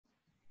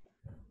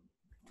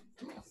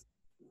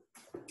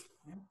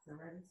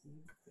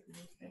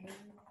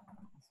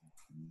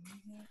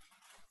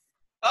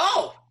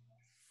Oh!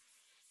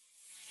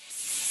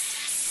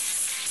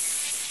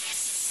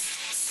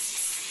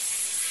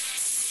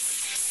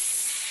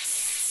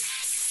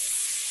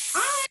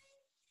 Hi!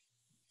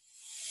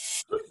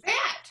 Who's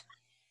that?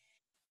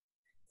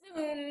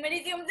 Zoom,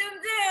 zoom, zoom,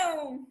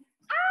 zoom.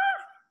 Ah!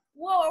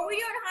 Whoa, are we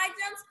doing high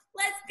jumps?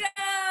 Let's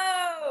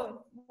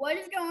go! What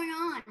is going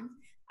on?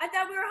 I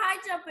thought we were high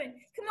jumping.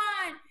 Come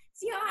on,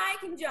 see how high I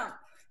can jump.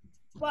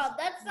 Well,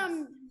 that's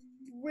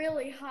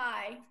really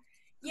high.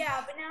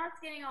 Yeah, but now it's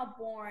getting all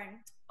boring.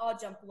 I'll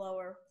jump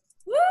lower.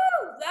 Woo!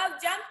 Love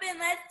jumping.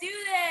 Let's do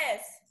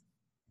this.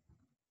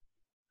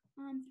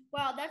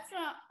 Wow, that's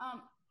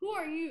who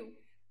are you?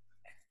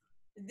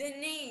 The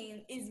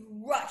name is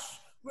Rush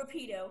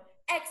Rapido,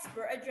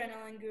 expert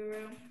adrenaline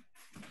guru.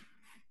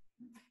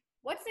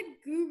 What's a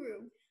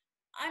guru?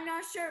 I'm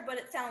not sure, but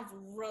it sounds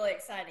really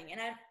exciting, and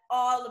I'm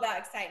all about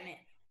excitement.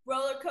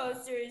 Roller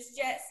coasters,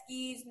 jet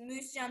skis,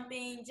 moose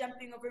jumping,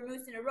 jumping over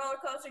moose in a roller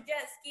coaster,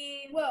 jet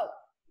ski. Whoa,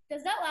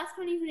 does that last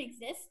one even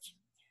exist?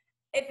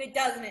 If it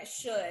doesn't, it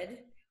should.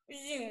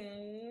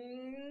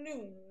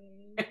 Zoom.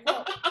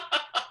 Whoa.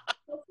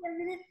 Wait for a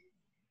minute.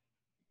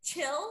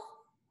 Chill?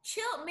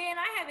 Chill? Man,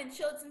 I haven't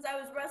chilled since I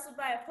was wrestled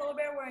by a polar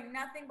bear wearing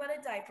nothing but a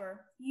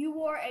diaper. You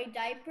wore a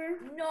diaper?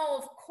 No,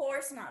 of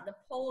course not. The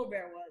polar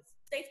bear was.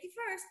 Safety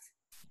first.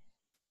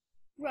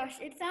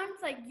 Rush, it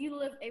sounds like you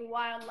live a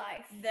wild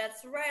life.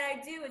 That's right, I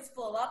do. It's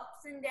full of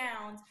ups and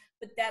downs,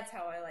 but that's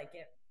how I like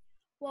it.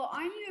 Well,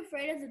 aren't you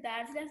afraid of the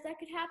bad stuff that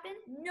could happen?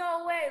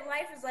 No way.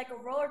 Life is like a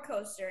roller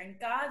coaster, and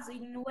God's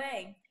leading the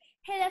way.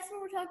 Hey, that's what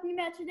we're talking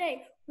about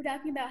today. We're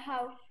talking about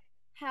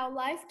how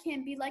life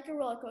can be like a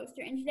roller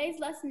coaster. And today's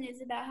lesson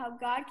is about how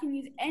God can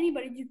use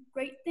anybody to do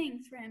great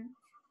things for him.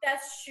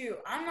 That's true.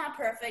 I'm not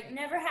perfect,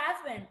 never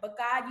have been, but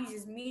God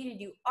uses me to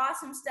do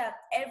awesome stuff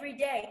every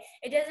day.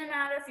 It doesn't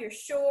matter if you're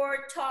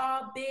short,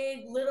 tall,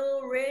 big,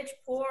 little, rich,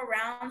 poor,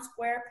 round,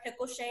 square,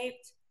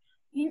 pickle-shaped.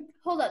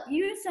 Hold up,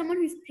 you know someone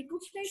who's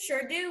pickle-shaped?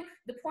 Sure do.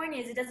 The point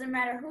is, it doesn't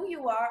matter who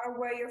you are or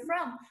where you're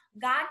from.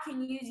 God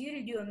can use you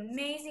to do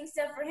amazing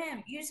stuff for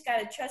him. You just got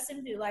to trust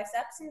him through life's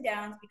ups and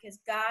downs because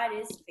God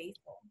is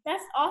faithful.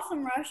 That's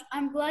awesome, Rush.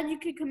 I'm glad you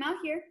could come out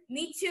here.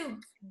 Me too,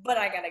 but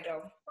I got to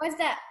go. Why's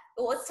that?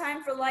 Well, it's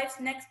time for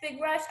life's next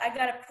big rush. I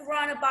got a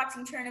piranha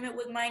boxing tournament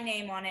with my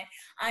name on it.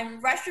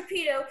 I'm Rush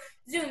Rapido.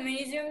 Zoom,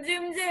 mini, zoom,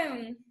 zoom,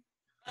 zoom.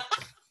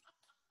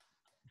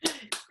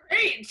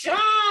 Great job!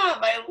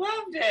 I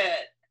loved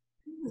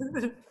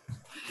it.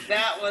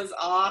 That was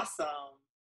awesome.